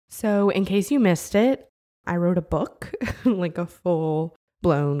So, in case you missed it, I wrote a book, like a full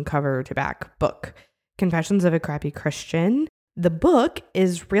blown cover to back book, Confessions of a Crappy Christian. The book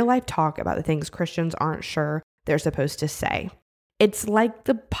is real life talk about the things Christians aren't sure they're supposed to say. It's like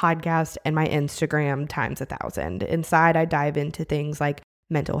the podcast and my Instagram times 1,000. Inside, I dive into things like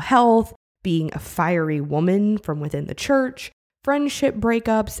mental health, being a fiery woman from within the church, friendship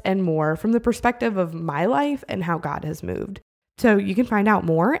breakups, and more from the perspective of my life and how God has moved. So you can find out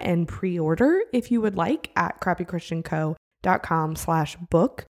more and pre-order if you would like at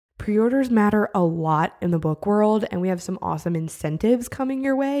crappychristianco.com/book. Pre-orders matter a lot in the book world, and we have some awesome incentives coming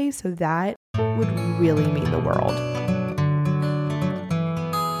your way, so that would really mean the world.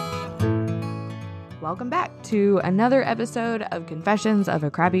 Welcome back to another episode of Confessions of a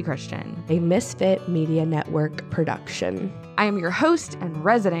Crappy Christian, a Misfit Media Network production. I am your host and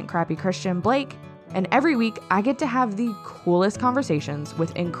resident Crappy Christian, Blake, and every week I get to have the coolest conversations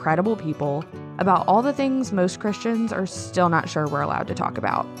with incredible people about all the things most Christians are still not sure we're allowed to talk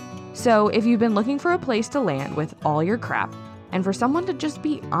about. So if you've been looking for a place to land with all your crap, and for someone to just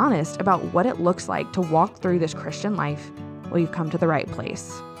be honest about what it looks like to walk through this Christian life, well, you've come to the right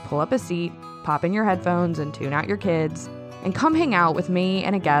place. Pull up a seat, pop in your headphones and tune out your kids, and come hang out with me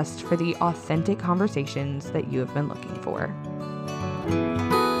and a guest for the authentic conversations that you have been looking for.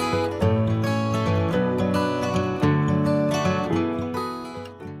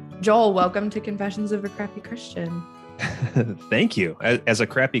 Joel, welcome to Confessions of a Crappy Christian. Thank you. As a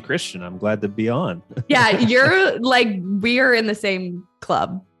crappy Christian, I'm glad to be on. Yeah, you're like, we are in the same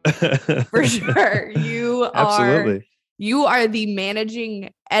club for sure. Absolutely. You are the managing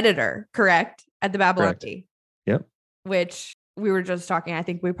editor, correct? At the Babylon Bee. Yep. Which we were just talking. I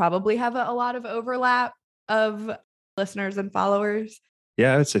think we probably have a lot of overlap of listeners and followers.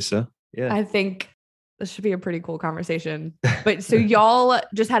 Yeah, I would say so. Yeah. I think this should be a pretty cool conversation. But so y'all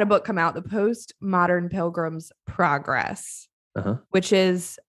just had a book come out, The Post-Modern Pilgrim's Progress, which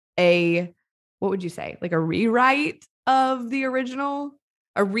is what would you say? Like a rewrite of the original?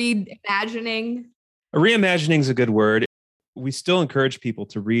 A reimagining? A reimagining is a good word. We still encourage people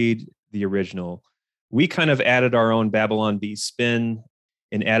to read the original. We kind of added our own Babylon Bee spin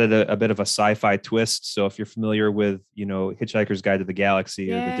and added a bit of a sci-fi twist. So if you're familiar with, Hitchhiker's Guide to the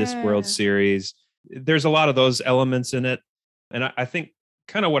Galaxy or the Discworld series, there's a lot of those elements in it. And I think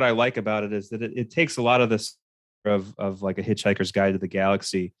kind of what I like about it is that it takes a lot of this of like a Hitchhiker's Guide to the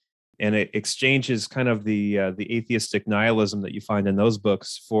Galaxy, and it exchanges kind of the atheistic nihilism that you find in those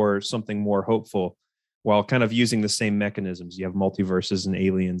books for something more hopeful, while kind of using the same mechanisms. You have multiverses and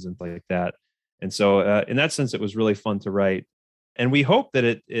aliens and things like that. And so in that sense, it was really fun to write. And we hope that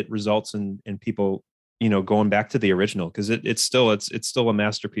it results in people, going back to the original, because it's still a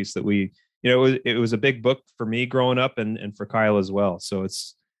masterpiece that we, it was a big book for me growing up and for Kyle as well. So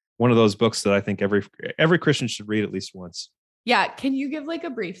it's one of those books that I think every Christian should read at least once. Yeah. Can you give like a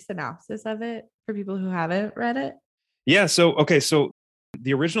brief synopsis of it for people who haven't read it? Yeah. So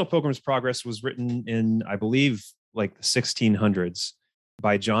the original Pilgrim's Progress was written in, I believe, like the 1600s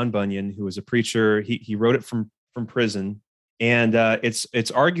by John Bunyan, who was a preacher. He wrote it from prison, and it's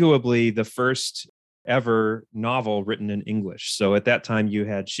arguably the first ever novel written in English. So at that time, you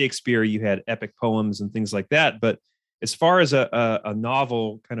had Shakespeare, you had epic poems and things like that. But as far as a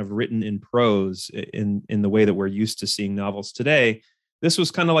novel kind of written in prose in the way that we're used to seeing novels today, this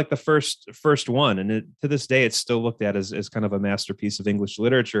was kind of like the first one. And to this day, it's still looked at as kind of a masterpiece of English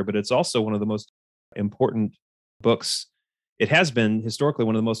literature, but it's also one of the most important books. It has been historically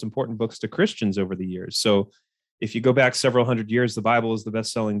one of the most important books to Christians over the years. So if you go back several hundred years, the Bible is the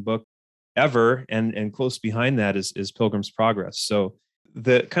best-selling book ever. And close behind that is Pilgrim's Progress. So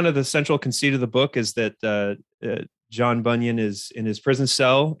the kind of the central conceit of the book is that John Bunyan is in his prison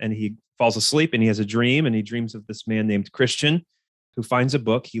cell, and he falls asleep, and he has a dream, and he dreams of this man named Christian, who finds a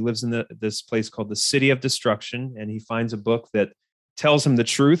book. He lives in this place called the City of Destruction, and he finds a book that tells him the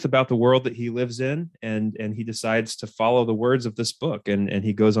truth about the world that he lives in, and he decides to follow the words of this book, and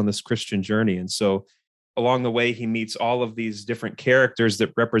he goes on this Christian journey. And so along the way, he meets all of these different characters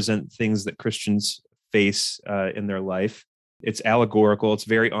that represent things that Christians face in their life. It's allegorical. It's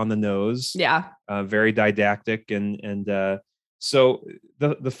very on the nose. Yeah. Very didactic. And so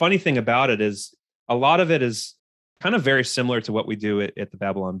the funny thing about it is a lot of it is kind of very similar to what we do at the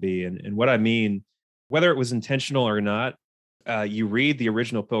Babylon Bee. And what I mean, whether it was intentional or not, you read the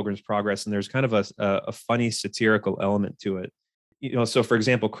original Pilgrim's Progress, and there's kind of a funny satirical element to it. So for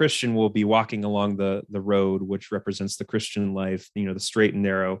example, Christian will be walking along the road, which represents the Christian life, the straight and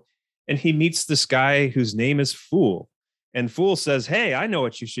narrow. And he meets this guy whose name is Fool. And Fool says, hey, I know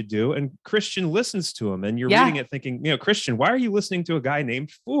what you should do. And Christian listens to him. And you're reading it thinking, Christian, why are you listening to a guy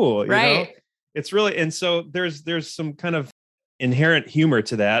named Fool? You know, it's really, and so there's some kind of inherent humor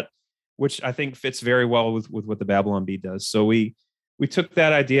to that, which I think fits very well with what the Babylon Bee does. So we took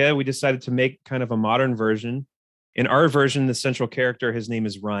that idea. We decided to make kind of a modern version. In our version, the central character, his name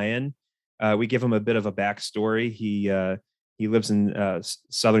is Ryan. We give him a bit of a backstory. He lives in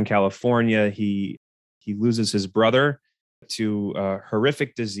Southern California. He loses his brother to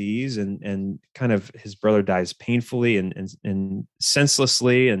horrific disease, and kind of his brother dies painfully and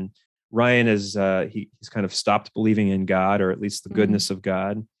senselessly. And Ryan is he's kind of stopped believing in God, or at least the goodness of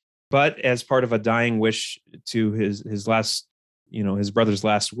God. But as part of a dying wish to his last, his brother's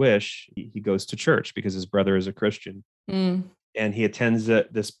last wish, he goes to church because his brother is a Christian. And he attends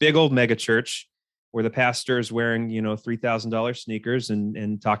this big old mega church where the pastor is wearing, $3,000 sneakers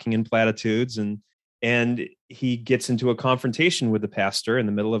and talking in platitudes. And he gets into a confrontation with the pastor in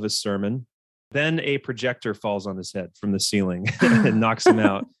the middle of his sermon. Then a projector falls on his head from the ceiling and knocks him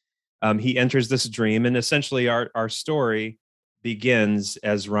out. He enters this dream, and essentially our story begins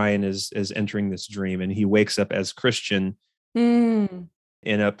as Ryan is entering this dream, and he wakes up as Christian in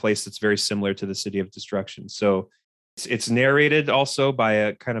a place that's very similar to the City of Destruction. So it's narrated also by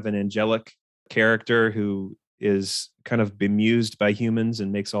a kind of an angelic character who is kind of bemused by humans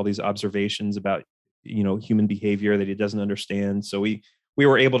and makes all these observations about human behavior that he doesn't understand. So we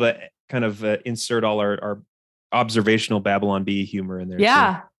were able to kind of insert all our observational Babylon Bee humor in there.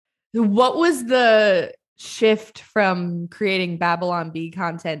 Yeah. So what was the shift from creating Babylon Bee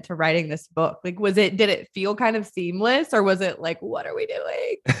content to writing this book? Like, did it feel kind of seamless, or was it like, what are we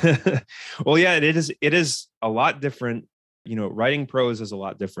doing? Well, yeah, it is a lot different. Writing prose is a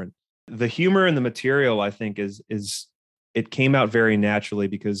lot different. The humor and the material, I think, is it came out very naturally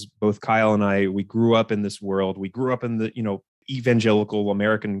because both Kyle and I, we grew up in this world. We grew up in the, evangelical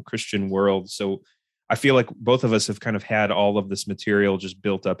American Christian world. So I feel like both of us have kind of had all of this material just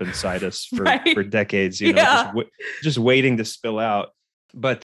built up inside us for decades, just waiting to spill out.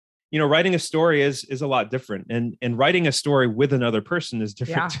 But, writing a story is a lot different, and writing a story with another person is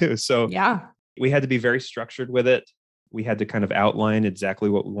different too. So we had to be very structured with it. We had to kind of outline exactly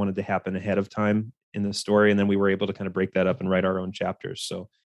what we wanted to happen ahead of time in the story. And then we were able to kind of break that up and write our own chapters. So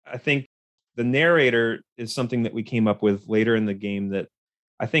I think the narrator is something that we came up with later in the game that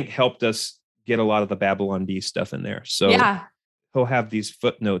I think helped us get a lot of the Babylon Bee stuff in there. So he'll have these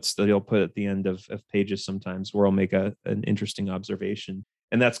footnotes that he'll put at the end of pages sometimes where he'll make an interesting observation.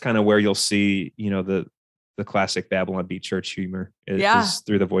 And that's kind of where you'll see, the classic Babylon Bee church humor is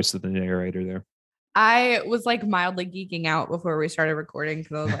through the voice of the narrator there. I was like mildly geeking out before we started recording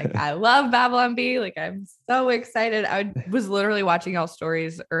because I was like, I love Babylon Bee. Like, I'm so excited. I was literally watching y'all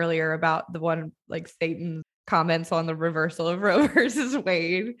stories earlier about the one, like, Satan comments on the reversal of Roe versus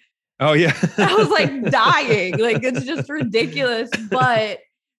Wade. Oh, yeah. I was like dying. Like, it's just ridiculous. But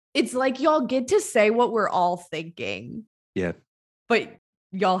it's like y'all get to say what we're all thinking. Yeah. But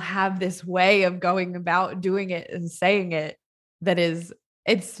y'all have this way of going about doing it and saying it that is,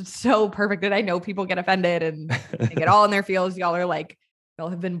 it's so perfect that I know people get offended and they get all in their feels. Y'all are like, y'all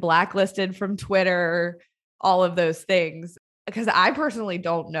have been blacklisted from Twitter, all of those things. Because I personally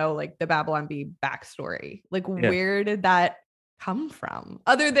don't know like the Babylon Bee backstory. Like, where did that come from?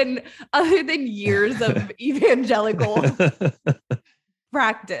 Other than years of evangelical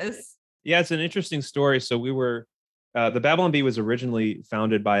practice. Yeah, it's an interesting story. So we were, the Babylon Bee was originally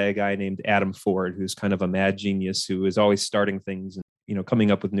founded by a guy named Adam Ford, who's kind of a mad genius who is always starting things and,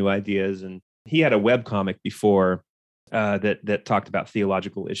 coming up with new ideas. And he had a webcomic before that talked about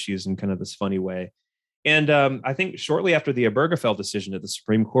theological issues in kind of this funny way. And I think shortly after the Obergefell decision at the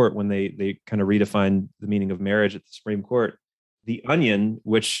Supreme Court, when they kind of redefined the meaning of marriage at the Supreme Court, The Onion,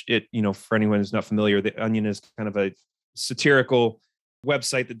 which for anyone who's not familiar, The Onion is kind of a satirical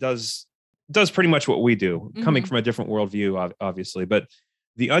website that does pretty much what we do, coming from a different worldview, obviously. But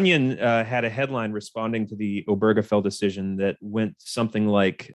The Onion had a headline responding to the Obergefell decision that went something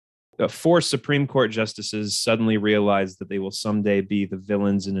like, 4 Supreme Court justices suddenly realized that they will someday be the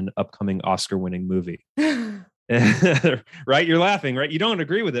villains in an upcoming Oscar-winning movie. Right? You're laughing, right? You don't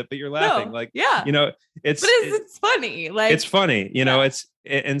agree with it, but you're laughing. No, it's funny. Like, it's funny,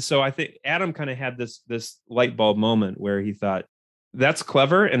 and so I think Adam kind of had this light bulb moment where he thought, that's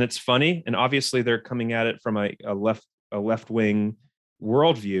clever and it's funny. And obviously they're coming at it from a left-wing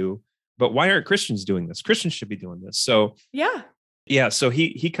worldview, but why aren't Christians doing this? Christians should be doing this. So so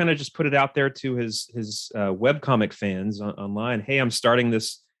he kind of just put it out there to his webcomic fans online. Hey, I'm starting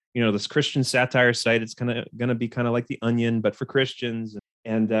this, this Christian satire site. It's going to be kind of like The Onion, but for Christians.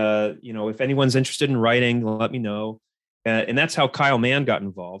 And if anyone's interested in writing, let me know. And that's how Kyle Mann got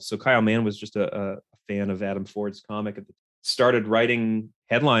involved. So Kyle Mann was just a fan of Adam Ford's comic, started writing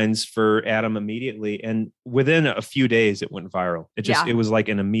headlines for Adam immediately. And within a few days, it went viral. It was like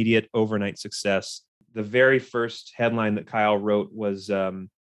an immediate overnight success. The very first headline that Kyle wrote was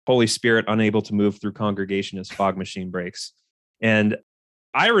Holy Spirit unable to move through congregation as fog machine breaks. And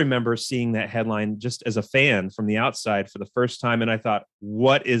I remember seeing that headline just as a fan from the outside for the first time. And I thought,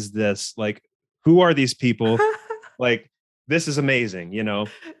 what is this? Like, who are these people? Like, this is amazing, you know?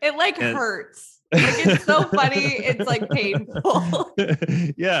 It hurts. Like, it's so funny. It's like painful.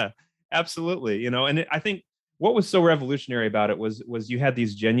 Yeah, absolutely. You know, and I think what was so revolutionary about it was you had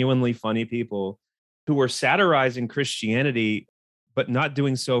these genuinely funny people who were satirizing Christianity, but not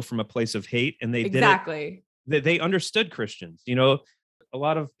doing so from a place of hate. And they did it. They understood Christians. You know, a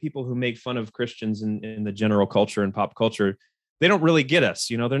lot of people who make fun of Christians in the general culture and pop culture, they don't really get us.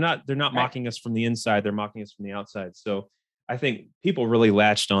 You know, they're not right. Mocking us from the inside. They're mocking us from the outside. So I think people really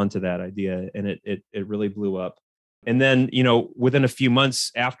latched onto that idea, and it really blew up. And then, you know, within a few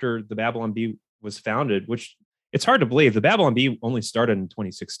months after the Babylon Bee was founded, which it's hard to believe, the Babylon Bee only started in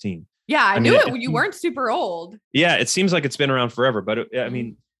 2016. Yeah, I knew it. You weren't super old. Yeah, it seems like it's been around forever. But I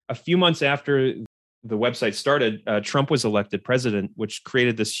mean, a few months after the website started, Trump was elected president, which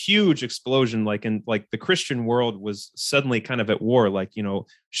created this huge explosion. Like the Christian world was suddenly kind of at war. Like, you know,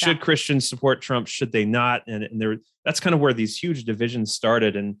 should Christians support Trump? Should they not? And that's kind of where these huge divisions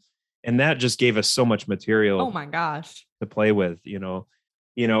started. And that just gave us so much material. Oh my gosh, to play with, you know,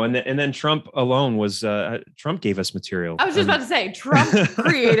 and then Trump alone was Trump gave us material. I was just about to say, Trump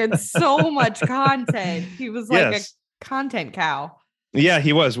created so much content. He was like a content cow. Yeah,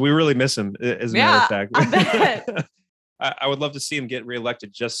 he was. We really miss him, as a matter of fact. I bet. I would love to see him get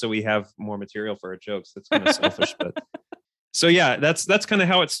reelected just so we have more material for our jokes. That's kind of selfish, but so yeah, that's kind of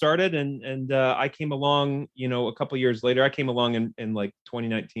how it started. And I came along, you know, a couple years later. I came along in like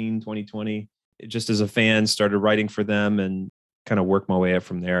 2019, 2020, just as a fan, started writing for them and kind of worked my way up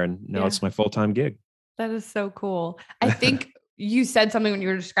from there. And now it's my full-time gig. That is so cool. I think you said something when you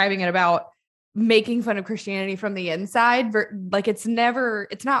were describing it about making fun of Christianity from the inside. Like, it's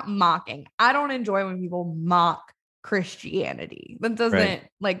not mocking. I don't enjoy when people mock Christianity. That doesn't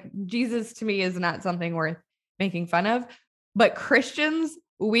like, Jesus to me is not something worth making fun of, but Christians,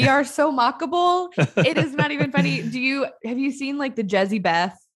 we are so mockable. It is not even funny. Have you seen like the Jezzy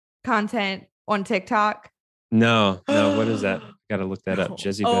Beth content on TikTok? No. What is that? Got to look that up.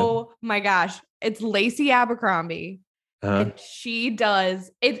 Jezzy Beth. Oh my gosh. It's Lacey Abercrombie. And she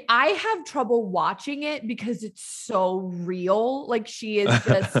does it. I have trouble watching it because it's so real. Like, she is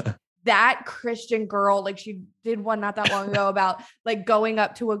just that Christian girl. Like, she did one not that long ago about like going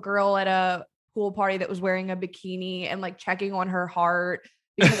up to a girl at a pool party that was wearing a bikini and like checking on her heart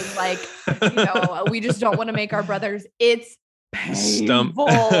because like, you know, we just don't want to make our brothers. It's painful.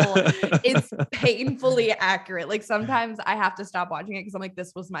 It's painfully accurate. Like, sometimes I have to stop watching it because I'm like,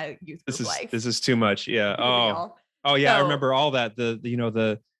 this was my youth group life. This is too much. Yeah. Oh yeah, I remember all that.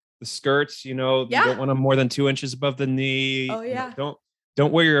 The skirts, you know, you don't want them more than 2 inches above the knee. Oh yeah.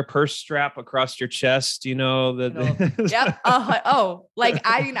 Don't wear your purse strap across your chest, you know. Yep. Like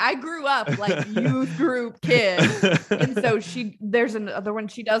I grew up like youth group kid. And so there's another one.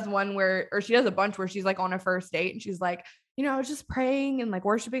 She does she does a bunch where she's like on a first date and she's like, you know, I was just praying and like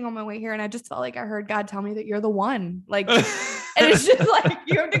worshiping on my way here. And I just felt like I heard God tell me that you're the one. Like, and it's just like,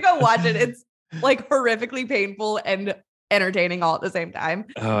 you have to go watch it. It's like horrifically painful and entertaining all at the same time.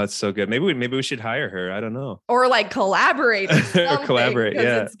 Oh, it's so good. Maybe we should hire her. I don't know. Or like collaborate. Or collaborate.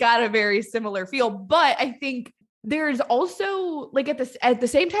 Yeah. It's got a very similar feel. But I think there's also like at the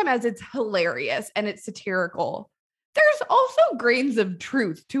same time as it's hilarious and it's satirical, there's also grains of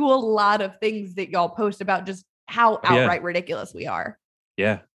truth to a lot of things that y'all post about just how outright ridiculous we are.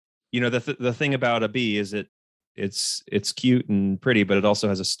 Yeah. You know, the thing about a bee is it's cute and pretty, but it also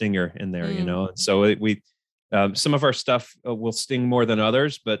has a stinger in there, you know? So we some of our stuff will sting more than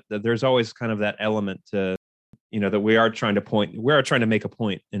others, but there's always kind of that element to, you know, that we are trying to make a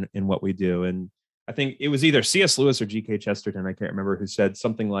point in what we do. And I think it was either C.S. Lewis or G.K. Chesterton, I can't remember, who said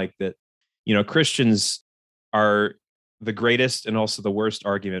something like that, you know, Christians are the greatest and also the worst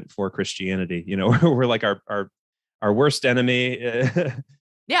argument for Christianity. You know, we're like our worst enemy.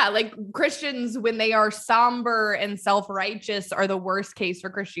 Yeah, like Christians, when they are somber and self-righteous, are the worst case for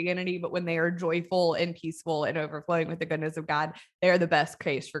Christianity. But when they are joyful and peaceful and overflowing with the goodness of God, they are the best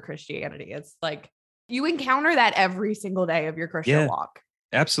case for Christianity. It's like you encounter that every single day of your Christian walk.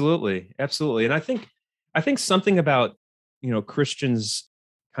 Absolutely. And I think something about, you know, Christians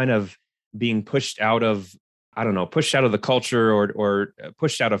kind of being pushed out of I don't know, pushed out of the culture or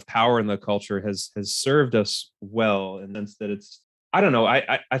pushed out of power in the culture has served us well. And that's that it's, I don't know.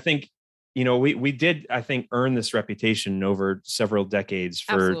 I think, we did, I think, earn this reputation over several decades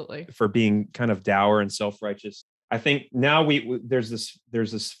for being kind of dour and self-righteous. I think now there's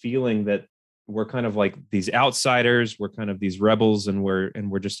this feeling that we're kind of like these outsiders, we're kind of these rebels, and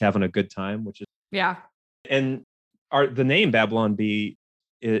we're just having a good time, which is, yeah. And the name Babylon Bee,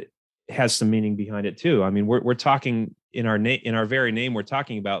 it has some meaning behind it too. I mean, we're talking in our very name, we're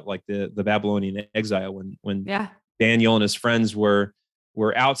talking about like the Babylonian exile when Daniel and his friends were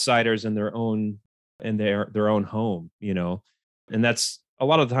outsiders in their own home, and that's a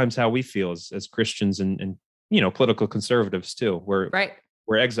lot of times how we feel as Christians and political conservatives too.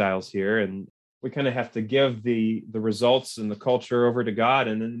 We're exiles here, and we kind of have to give the results and the culture over to God,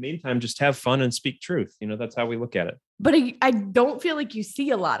 and in the meantime, just have fun and speak truth. That's how we look at it. But I don't feel like you see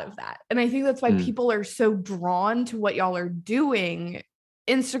a lot of that. And I think that's why people are so drawn to what y'all are doing,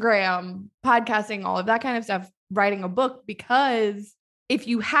 Instagram, podcasting, all of that kind of stuff, writing a book, because if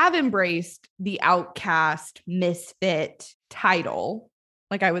you have embraced the outcast, misfit title,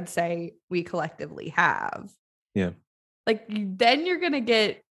 like I would say we collectively have, like then you're going to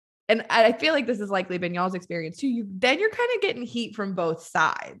get, and I feel like this has likely been y'all's experience too, then you're kind of getting heat from both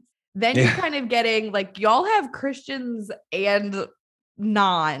sides. Then you're kind of getting like, y'all have Christians and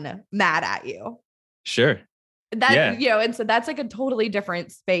non mad at you. Sure. And so that's like a totally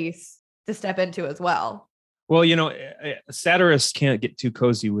different space to step into as well. Well, satirists can't get too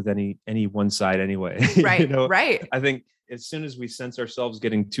cozy with any one side anyway. Right. Right. I think as soon as we sense ourselves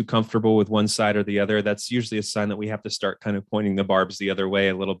getting too comfortable with one side or the other, that's usually a sign that we have to start kind of pointing the barbs the other way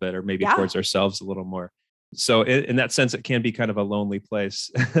a little bit, or maybe towards ourselves a little more. So in that sense, it can be kind of a lonely place.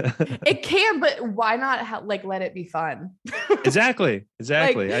 It can, but why not let it be fun? Exactly.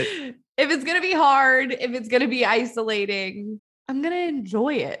 If it's going to be hard, if it's going to be isolating, I'm going to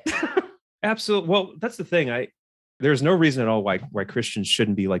enjoy it. Absolutely. Well, that's the thing. There's no reason at all why Christians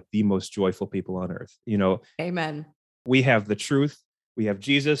shouldn't be like the most joyful people on earth. Amen. We have the truth. We have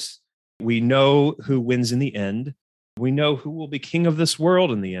Jesus. We know who wins in the end. We know who will be king of this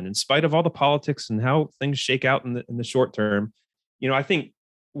world in the end, in spite of all the politics and how things shake out in the short term. I think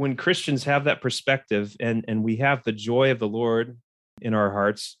when Christians have that perspective and we have the joy of the Lord in our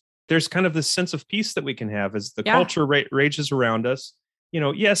hearts, there's kind of this sense of peace that we can have as the culture rages around us.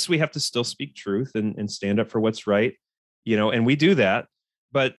 Yes, we have to still speak truth and stand up for what's right, and we do that,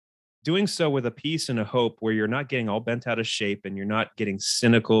 but doing so with a peace and a hope where you're not getting all bent out of shape and you're not getting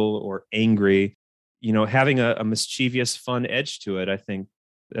cynical or angry, having a mischievous, fun edge to it. I think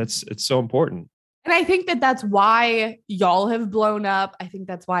it's so important. And I think that's why y'all have blown up. I think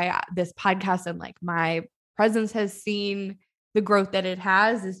that's why this podcast and like my presence has seen the growth that it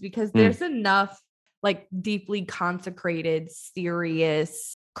has, is because there's enough like deeply consecrated,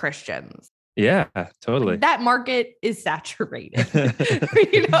 serious Christians. Yeah, totally. That market is saturated.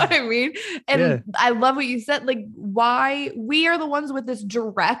 You know what I mean? And I love what you said. Like, why we are the ones with this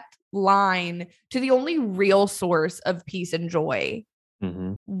direct line to the only real source of peace and joy.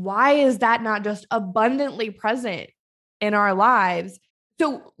 Mm-hmm. Why is that not just abundantly present in our lives?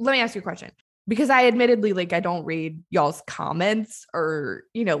 So let me ask you a question, because I admittedly, I don't read y'all's comments or,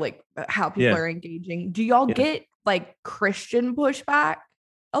 how people are engaging. Do y'all get Christian pushback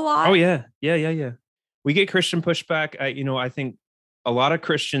a lot? Oh yeah. We get Christian pushback. I think a lot of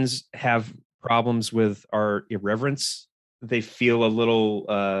Christians have problems with our irreverence. They feel a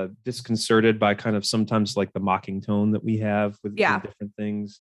little disconcerted by kind of sometimes like the mocking tone that we have with different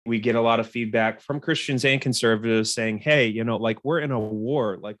things. We get a lot of feedback from Christians and conservatives saying, hey, we're in a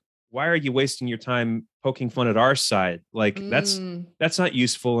war. Like, why are you wasting your time poking fun at our side? That's not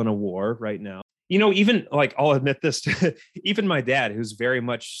useful in a war right now. Even I'll admit this, even my dad, who's very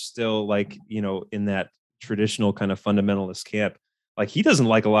much still in that traditional kind of fundamentalist camp, he doesn't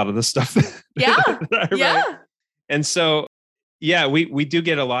like a lot of this stuff. Yeah. And so, we do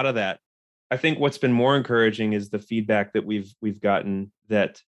get a lot of that. I think what's been more encouraging is the feedback that we've gotten,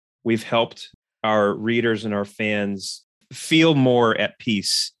 that we've helped our readers and our fans feel more at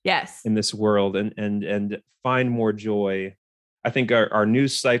peace in this world and find more joy. I think our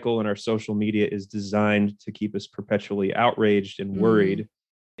news cycle and our social media is designed to keep us perpetually outraged and worried.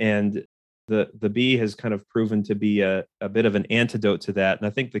 And the Bee has kind of proven to be a bit of an antidote to that. And I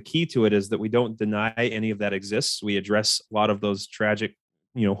think the key to it is that we don't deny any of that exists. We address a lot of those tragic,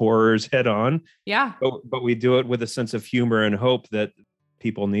 horrors head on. Yeah. But we do it with a sense of humor and hope that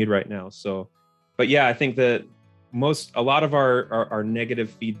people need right now. So, but I think that a lot of our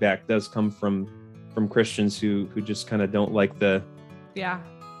negative feedback does come from Christians who just kind of don't like the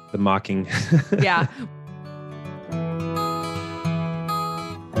mocking. Yeah.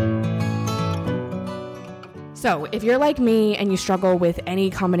 So if you're like me and you struggle with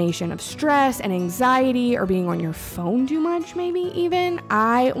any combination of stress and anxiety or being on your phone too much, maybe even,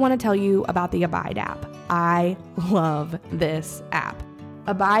 I want to tell you about the Abide app. I love this app.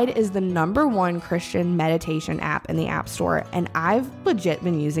 Abide is the #1 Christian meditation app in the App Store, and I've legit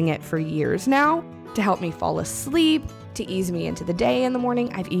been using it for years now to help me fall asleep, to ease me into the day in the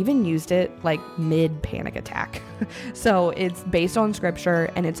morning. I've even used it like mid-panic attack. So it's based on scripture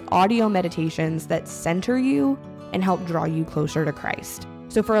and it's audio meditations that center you and help draw you closer to Christ.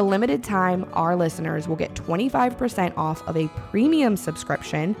 So for a limited time, our listeners will get 25% off of a premium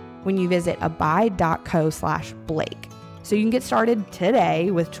subscription when you visit abide.co/Blake. So you can get started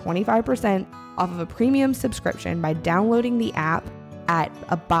today with 25% off of a premium subscription by downloading the app at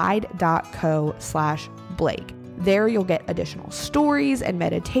abide.co/Blake. There you'll get additional stories and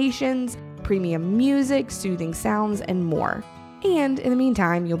meditations, premium music, soothing sounds, and more. And in the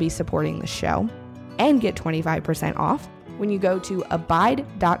meantime, you'll be supporting the show and get 25% off when you go to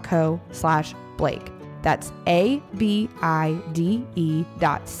abide.co/Blake. That's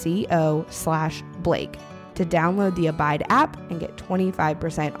abide.co/Blake to download the Abide app and get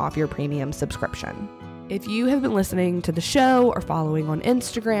 25% off your premium subscription. If you have been listening to the show or following on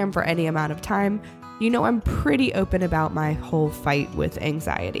Instagram for any amount of time, you know I'm pretty open about my whole fight with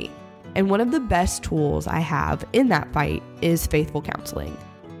anxiety. And one of the best tools I have in that fight is Faithful Counseling,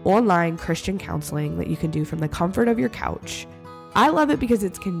 online Christian counseling that you can do from the comfort of your couch. I love it because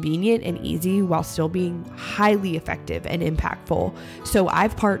it's convenient and easy while still being highly effective and impactful. So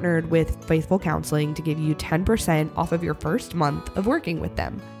I've partnered with Faithful Counseling to give you 10% off of your first month of working with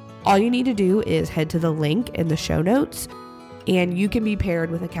them. All you need to do is head to the link in the show notes, and you can be paired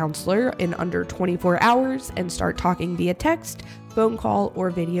with a counselor in under 24 hours and start talking via text, phone call, or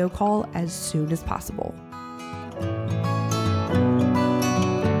video call as soon as possible.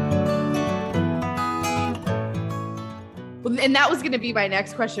 And that was going to be my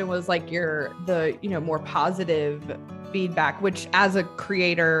next question, was like the more positive feedback, which as a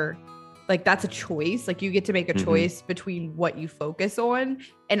creator, like that's a choice. Like you get to make a choice between what you focus on.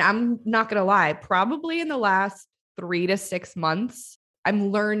 And I'm not going to lie, probably in the last 3 to 6 months, I'm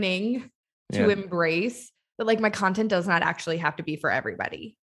learning to embrace that like my content does not actually have to be for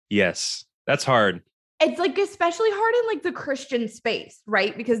everybody. Yes, that's hard. It's like especially hard in like the Christian space,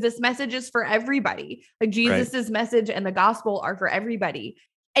 right? Because this message is for everybody. Like Jesus's message and the gospel are for everybody.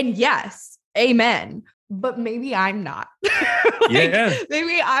 And yes, amen. But maybe I'm not.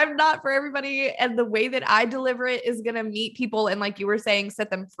 Maybe I'm not for everybody. And the way that I deliver it is going to meet people and, like you were saying,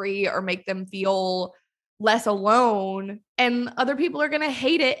 set them free or make them feel less alone. And other people are going to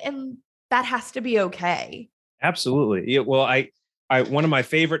hate it. And that has to be okay. Absolutely. Yeah, well, I one of my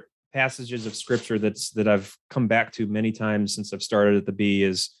favorite passages of scripture that I've come back to many times since I've started at the B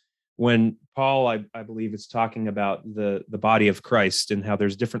is when Paul, I believe, is talking about the body of Christ and how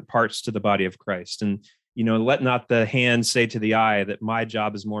there's different parts to the body of Christ. And, let not the hand say to the eye that my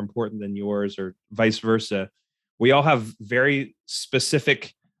job is more important than yours, or vice versa. We all have very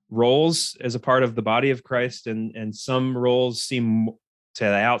specific roles as a part of the body of Christ. And some roles seem to the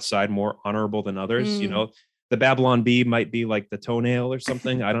outside more honorable than others. The Babylon Bee might be like the toenail or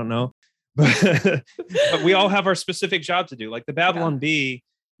something. I don't know. But we all have our specific job to do. Like the Babylon Bee,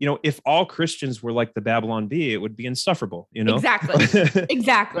 if all Christians were like the Babylon Bee, it would be insufferable,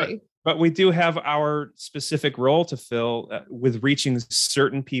 Exactly. But we do have our specific role to fill with reaching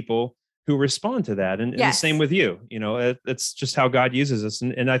certain people who respond to that. And the same with you, it's just how God uses us.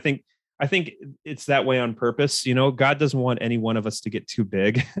 And I think it's that way on purpose. God doesn't want any one of us to get too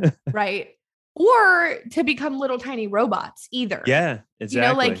big. Right. Or to become little tiny robots either. Yeah,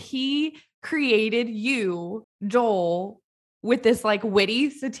 exactly. Like he created you, Joel, with this like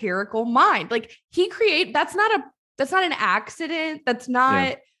witty, satirical mind. Like that's not an accident. That's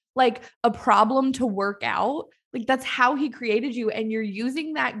not like a problem to work out. Like that's how he created you. And you're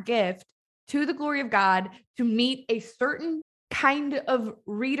using that gift to the glory of God to meet a certain kind of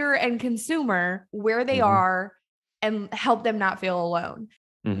reader and consumer where they are and help them not feel alone.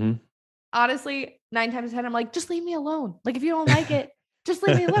 Honestly, 9 times 10, I'm like, just leave me alone. Like, if you don't like it, just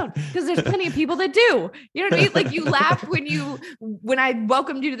leave me alone. Because there's plenty of people that do. You know what I mean? Like, you laughed when I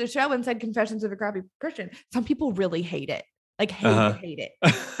welcomed you to the show and said Confessions of a Crappy Christian. Some people really hate it. Like, hate it.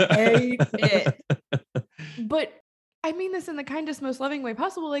 Hate it. But I mean this in the kindest, most loving way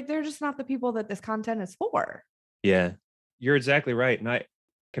possible. Like, they're just not the people that this content is for. Yeah, you're exactly right. And I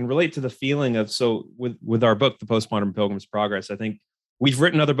can relate to the feeling of, so with our book, The Postmodern Pilgrim's Progress, I think we've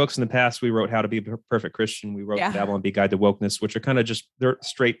written other books in the past. We wrote How to Be a Perfect Christian. We wrote The Babylon Bee Guide to Wokeness, which are kind of just, they're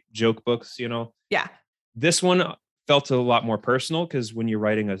straight joke books, Yeah. This one, felt a lot more personal, because when you're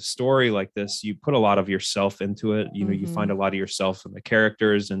writing a story like this, you put a lot of yourself into it. You know, you find a lot of yourself in the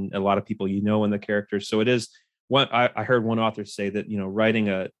characters and a lot of people in the characters. So it is one. I heard one author say that, writing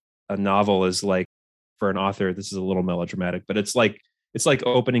a novel is like, for an author, this is a little melodramatic, but it's like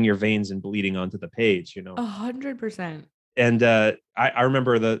opening your veins and bleeding onto the page. 100%. And I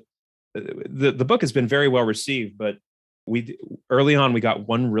remember the book has been very well received, but early on we got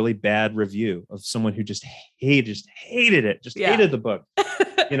one really bad review of someone who just hated it, hated the book,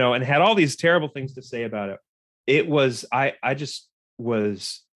 and had all these terrible things to say about it. It was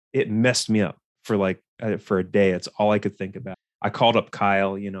it messed me up for a day. It's all I could think about. I called up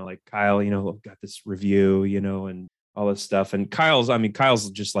Kyle, Kyle, got this review, and all this stuff. And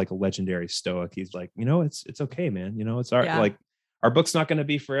Kyle's just like a legendary stoic. He's like, it's okay, man. It's our book's not going to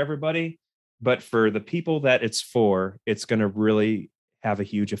be for everybody, but for the people that it's for, it's going to really have a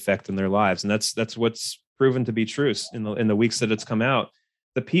huge effect in their lives. And that's what's proven to be true in the weeks that it's come out.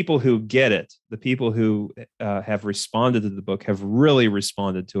 The people who get it, the people who have responded to the book have really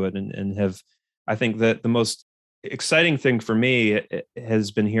responded to it and have, I think that the most exciting thing for me has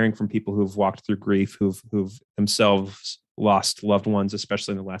been hearing from people who've walked through grief, who've themselves lost loved ones,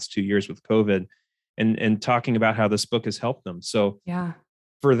 especially in the last 2 years with COVID, and talking about how this book has helped them. So yeah,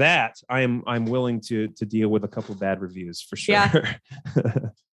 for that, I'm willing to deal with a couple of bad reviews for sure. Yeah.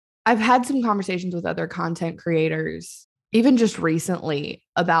 I've had some conversations with other content creators, even just recently,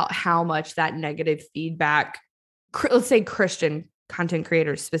 about how much that negative feedback, let's say Christian content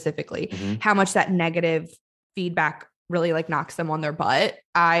creators specifically, how much that negative feedback really knocks them on their butt.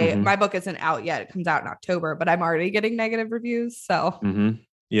 My book isn't out yet. It comes out in October, but I'm already getting negative reviews. So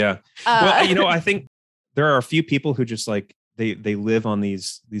yeah. Well, I think there are a few people who just they live on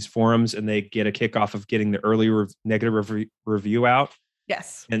these forums and they get a kick off of getting the early negative review out.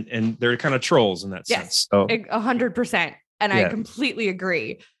 Yes. And they're kind of trolls in that sense. So 100%. And I completely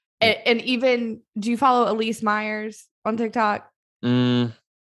agree. And even, do you follow Elise Myers on TikTok?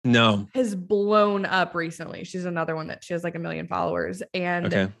 No. Has blown up recently. She's another one that she has 1 million followers.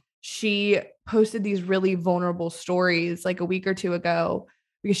 And she posted these really vulnerable stories a week or two ago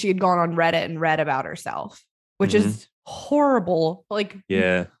because she had gone on Reddit and read about herself, which is horrible.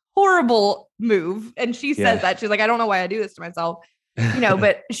 Horrible move. And she says that she's like, I don't know why I do this to myself,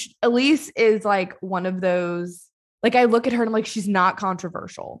 but Elise is one of those, I look at her and I'm like, she's not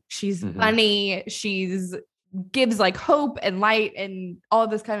controversial. She's funny. She's gives hope and light and all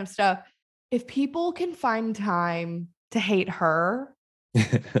of this kind of stuff. If people can find time to hate her,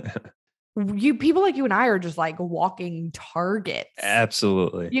 people like you and I are just walking targets.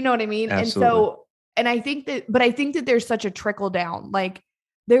 Absolutely. You know what I mean? Absolutely. And I think that there's such a trickle down.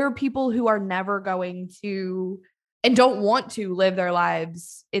 There are people who are never going to and don't want to live their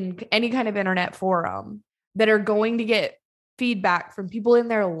lives in any kind of internet forum that are going to get feedback from people in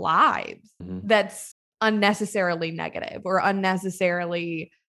their lives that's unnecessarily negative or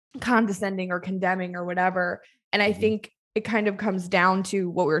unnecessarily condescending or condemning or whatever. And I think it kind of comes down to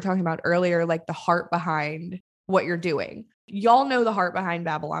what we were talking about earlier, the heart behind what you're doing. Y'all know the heart behind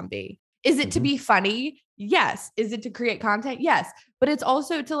Babylon Bee. Is it to be funny? Yes. Is it to create content? Yes. But it's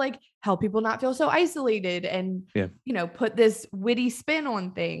also to help people not feel so isolated and, put this witty spin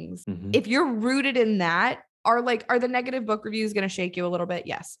on things. If you're rooted in that, are the negative book reviews going to shake you a little bit?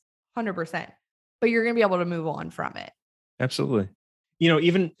 Yes. 100%. But you're going to be able to move on from it. Absolutely.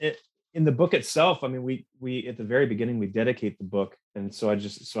 Even in the book itself, I mean, we at the very beginning, we dedicate the book. And so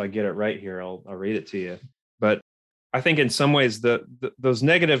I get it right here. I'll read it to you. But I think in some ways, those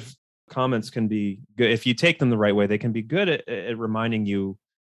negative comments can be good. If you take them the right way, they can be good at reminding you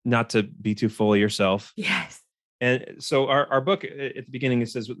not to be too full of yourself. Yes. And so our book at the beginning, it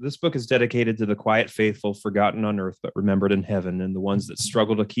says, this book is dedicated to the quiet faithful, forgotten on earth, but remembered in heaven, and the ones that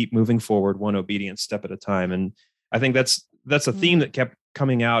struggle to keep moving forward one obedient step at a time. And I think that's a theme that kept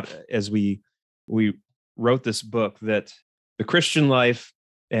coming out as we wrote this book, that the Christian life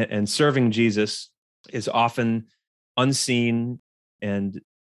and serving Jesus is often unseen and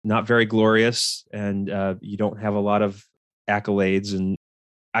not very glorious. And you don't have a lot of accolades. And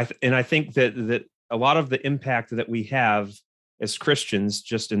I think that a lot of the impact that we have as Christians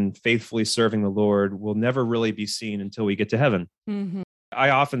just in faithfully serving the Lord will never really be seen until we get to heaven.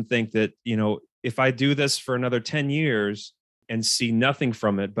 I often think that, if I do this for another 10 years and see nothing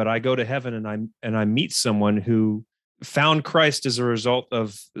from it, but I go to heaven and I meet someone who found Christ as a result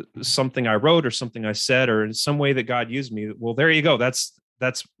of something I wrote or something I said, or in some way that God used me, well, there you go. That's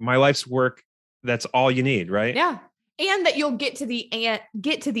my life's work. That's all you need, right? Yeah. And that you'll get to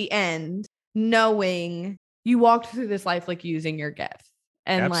the end knowing you walked through this life using your gifts.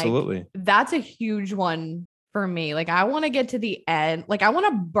 And absolutely. That's a huge one for me. Like, I want to get to the end. Like, I want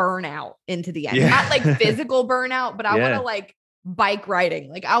to burn out into the end. Yeah. Not like physical burnout, but I want Yeah. to like bike riding.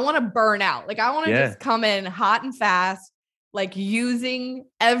 Like, I want to burn out. Like, I want to Yeah. just come in hot and fast, like using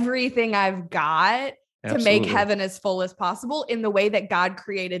everything I've got to make Absolutely. heaven as full as possible in the way that God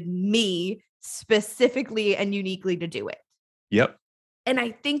created me specifically and uniquely to do it. Yep. And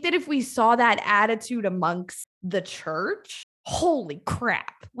I think that if we saw that attitude amongst the church, holy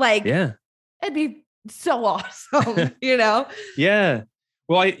crap, like, Yeah. it'd be so awesome, you know? Yeah.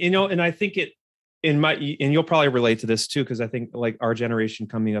 Well, and I think and you'll probably relate to this too, because I think like our generation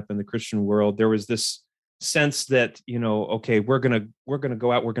coming up in the Christian world, there was this sense that, okay, we're gonna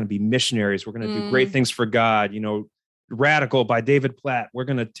go out, we're gonna be missionaries, we're gonna do great things for God, Radical by David Platt, we're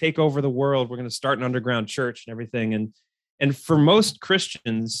gonna take over the world, we're gonna start an underground church and everything. And for most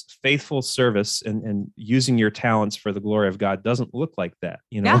Christians, faithful service and using your talents for the glory of God doesn't look like that,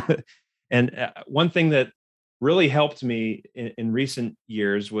 Yeah. And one thing that really helped me in recent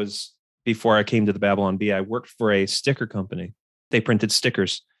years was before I came to the Babylon Bee, I worked for a sticker company. They printed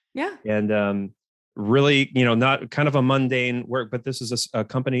stickers. Yeah. And really, not kind of a mundane work, but this is a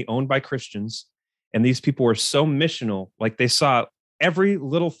company owned by Christians. And these people were so missional, like they saw every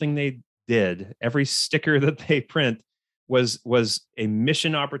little thing they did, every sticker that they print was a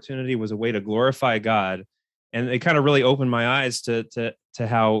mission opportunity, was a way to glorify God. And it kind of really opened my eyes to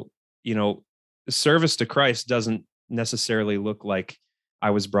how, service to Christ doesn't necessarily look like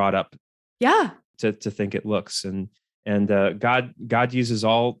I was brought up to think it looks. And God uses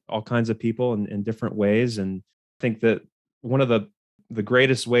all kinds of people in different ways. And I think that one of the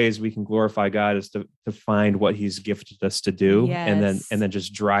greatest ways we can glorify God is to find what he's gifted us to do. Yes. And then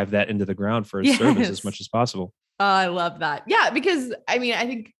just drive that into the ground for his service as much as possible. Oh, I love that. Yeah. Because I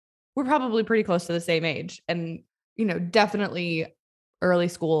think we're probably pretty close to the same age, and, definitely early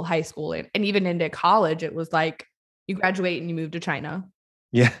school, high school, and even into college, it was like you graduate and you move to China.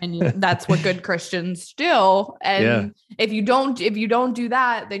 Yeah. And that's what good Christians do. And if you don't do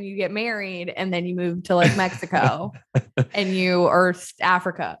that, then you get married and then you move to like Mexico or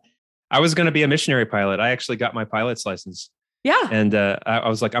Africa. I was going to be a missionary pilot. I actually got my pilot's license. Yeah. And I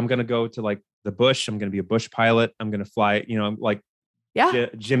was like, I'm going to go to like the bush. I'm going to be a bush pilot. I'm going to fly, I'm like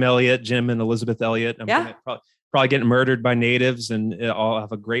Jim and Elizabeth Elliot. I'm going to probably get murdered by natives, and I'll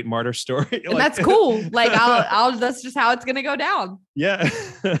have a great martyr story. And that's cool. Like that's just how it's going to go down. Yeah.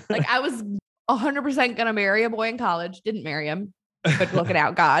 Like I was 100% going to marry a boy in college. Didn't marry him, but looking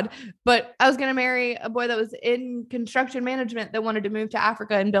out God. But I was going to marry a boy that was in construction management that wanted to move to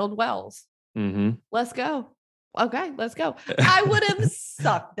Africa and build wells. Mm-hmm. Let's go. Okay, let's go. I would have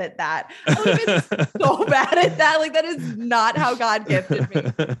sucked at that. I would have been so bad at that. Like, that is not how God gifted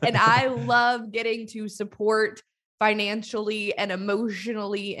me. And I love getting to support financially and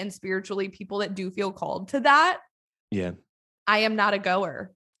emotionally and spiritually people that do feel called to that. Yeah. I am not a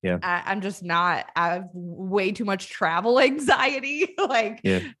goer. Yeah. I'm just not. I have way too much travel anxiety. I've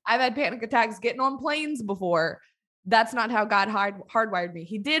had panic attacks getting on planes before. That's not how God hardwired me.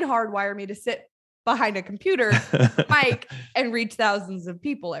 He did hardwire me to sit behind a computer mic and reach thousands of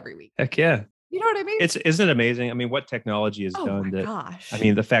people every week. Heck yeah. You know what I mean? Isn't it amazing? I mean, what technology has done that. Gosh. I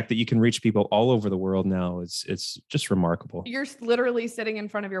mean, the fact that you can reach people all over the world now it's just remarkable. You're literally sitting in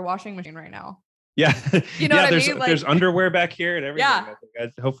front of your washing machine right now. Yeah. You know what I mean? There's underwear back here and everything. Yeah.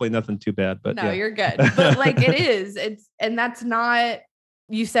 Hopefully nothing too bad, but no, you're good. But like it is, and that's not,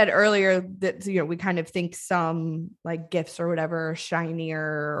 you said earlier that, we kind of think some like gifts or whatever are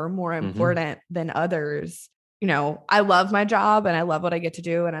shinier or more important than others. I love my job and I love what I get to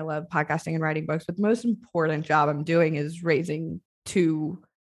do. And I love podcasting and writing books, but the most important job I'm doing is raising 2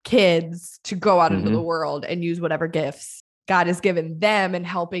 kids to go out into the world and use whatever gifts God has given them and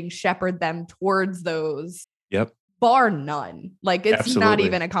helping shepherd them towards those. Yep. Bar none. Like it's Absolutely. not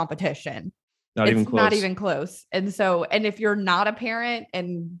even a competition. Not even close. And if you're not a parent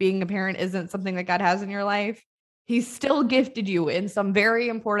and being a parent isn't something that God has in your life, he's still gifted you in some very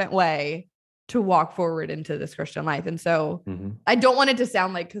important way to walk forward into this Christian life. And so I don't want it to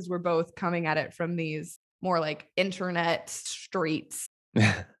sound like, because we're both coming at it from these more like internet streets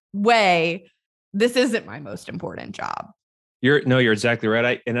way, this isn't my most important job. You're exactly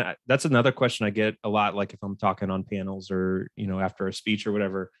right. That's another question I get a lot. Like if I'm talking on panels or, after a speech or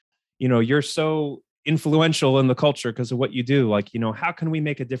whatever, you're so influential in the culture because of what you do. Like, how can we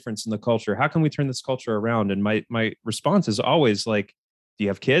make a difference in the culture? How can we turn this culture around? And my response is always like, do you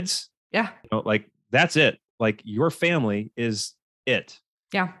have kids? Yeah. Like that's it. Like your family is it.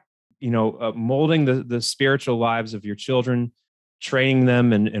 Yeah. Molding the spiritual lives of your children, training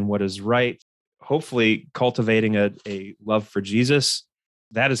them in what is right, hopefully cultivating a love for Jesus.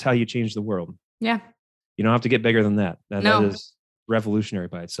 That is how you change the world. Yeah. You don't have to get bigger than that. That is revolutionary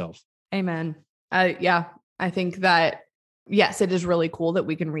by itself. Amen. Yeah, I think that, yes, it is really cool that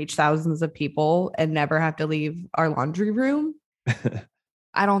we can reach thousands of people and never have to leave our laundry room.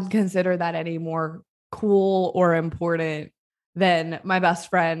 I don't consider that any more cool or important than my best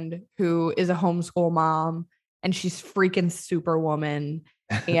friend who is a homeschool mom, and she's freaking superwoman.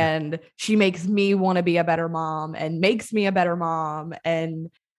 And she makes me want to be a better mom and makes me a better mom. And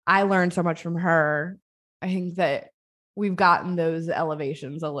I learned so much from her. I think that we've gotten those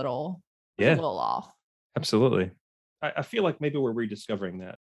elevations a little off. Absolutely. I feel like maybe we're rediscovering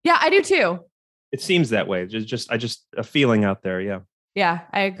that. Yeah, I do too. It seems that way. Just a feeling out there. Yeah. Yeah,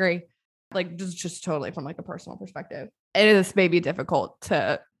 I agree. Like just totally from like a personal perspective. It is maybe difficult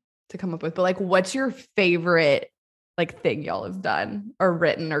to come up with, but like, what's your favorite like thing y'all have done or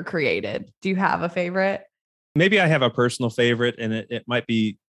written or created? Do you have a favorite? Maybe I have a personal favorite, and it might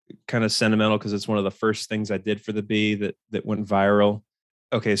be kind of sentimental because it's one of the first things I did for the Bee that went viral.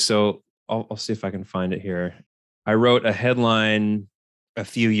 Okay, so I'll see if I can find it here. I wrote a headline a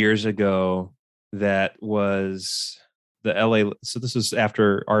few years ago that was the LA. So this was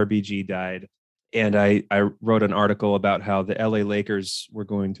after RBG died. And I wrote an article about how the LA Lakers were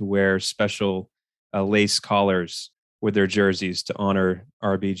going to wear special lace collars with their jerseys to honor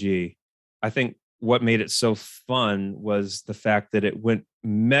RBG. I think what made it so fun was the fact that it went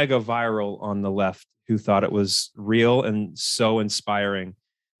mega viral on the left, who thought it was real and so inspiring.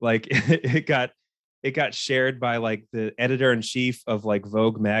 Like it got shared by like the editor-in-chief of like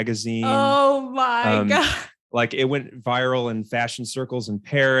Vogue magazine. Oh my God. Like it went viral in fashion circles in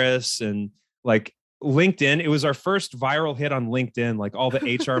Paris, and like LinkedIn. It was our first viral hit on LinkedIn. Like all the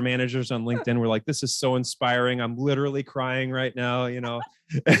HR managers on LinkedIn were like, this is so inspiring. I'm literally crying right now, you know?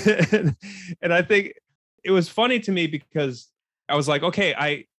 And I think it was funny to me because I was like,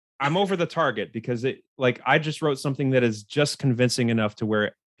 okay, I'm over the target, because I just wrote something that is just convincing enough to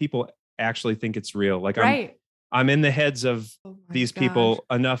where people actually think it's real. Like right. I'm in the heads of these people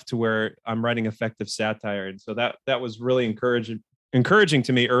enough to where I'm writing effective satire. And so that was really encouraging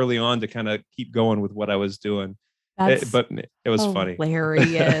to me early on to kind of keep going with what I was doing. But it was funny.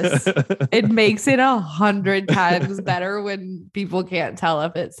 Hilarious. It makes it 100 times better when people can't tell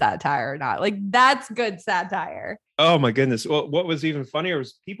if it's satire or not. Like that's good satire. Oh my goodness. Well, what was even funnier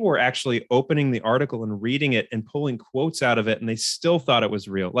was people were actually opening the article and reading it and pulling quotes out of it, and they still thought it was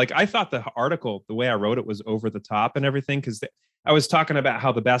real. Like I thought the article, the way I wrote it, was over the top and everything, because I was talking about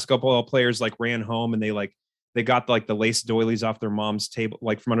how the basketball players like ran home and they got like the lace doilies off their mom's table,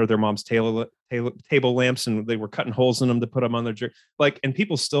 like from under their mom's table lamps, and they were cutting holes in them to put them on their jersey. Like, and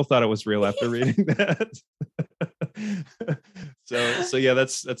people still thought it was real after reading that. So yeah,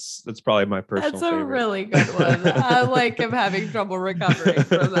 that's probably my personal favorite. That's a really good one. I like him having trouble recovering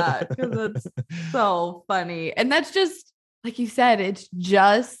from that because it's so funny. And that's just, like you said, it's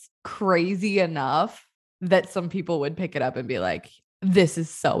just crazy enough that some people would pick it up and be like, this is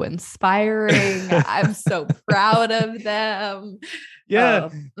so inspiring. I'm so proud of them. Yeah.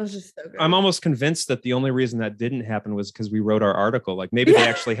 It was just so good. I'm almost convinced that the only reason that didn't happen was because we wrote our article. Like maybe they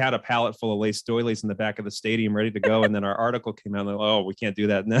actually had a pallet full of lace doilies in the back of the stadium ready to go. And then our article came out and like, oh, we can't do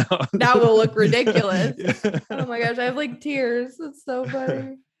that now. Now we'll look ridiculous. Yeah. Oh my gosh. I have like tears. It's so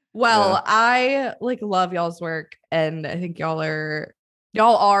funny. Well, yeah. I like love y'all's work. And I think y'all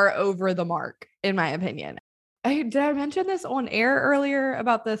are over the mark, in my opinion. Did I mention this on air earlier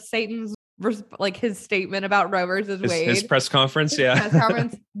about the Satan's, like his statement about Roe versus Wade? His press conference, yeah. Press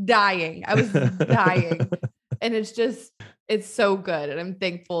conference, dying. I was dying. And it's so good. And I'm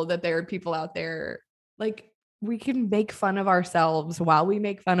thankful that there are people out there, like we can make fun of ourselves while we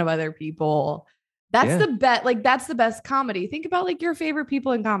make fun of other people. That's that's the best comedy. Think about like your favorite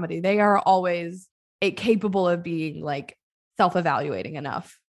people in comedy. They are always capable of being like self-evaluating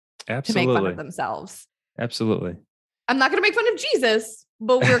enough to make fun of themselves. Absolutely. I'm not going to make fun of Jesus,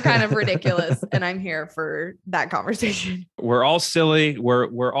 but we're kind of ridiculous. And I'm here for that conversation. We're all silly.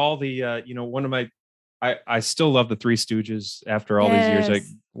 We're all the, one of my, I still love the Three Stooges after all these years. I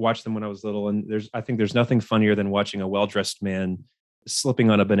watched them when I was little, and I think there's nothing funnier than watching a well-dressed man slipping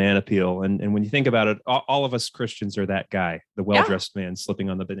on a banana peel. And when you think about it, all of us Christians are that guy, the well-dressed man slipping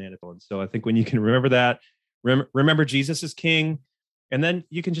on the banana peel. And so I think when you can remember that, remember Jesus is king, and then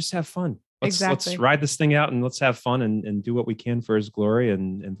you can just have fun. Let's ride this thing out and let's have fun and do what we can for his glory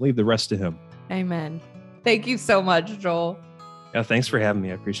and leave the rest to him. Amen. Thank you so much, Joel. Yeah, thanks for having me.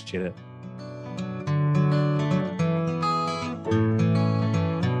 I appreciate it.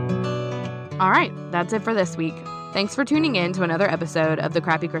 All right, that's it for this week. Thanks for tuning in to another episode of the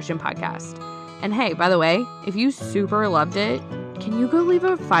Crappy Christian Podcast. And hey, by the way, if you super loved it, can you go leave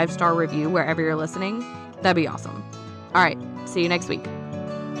a 5-star review wherever you're listening? That'd be awesome. All right. See you next week.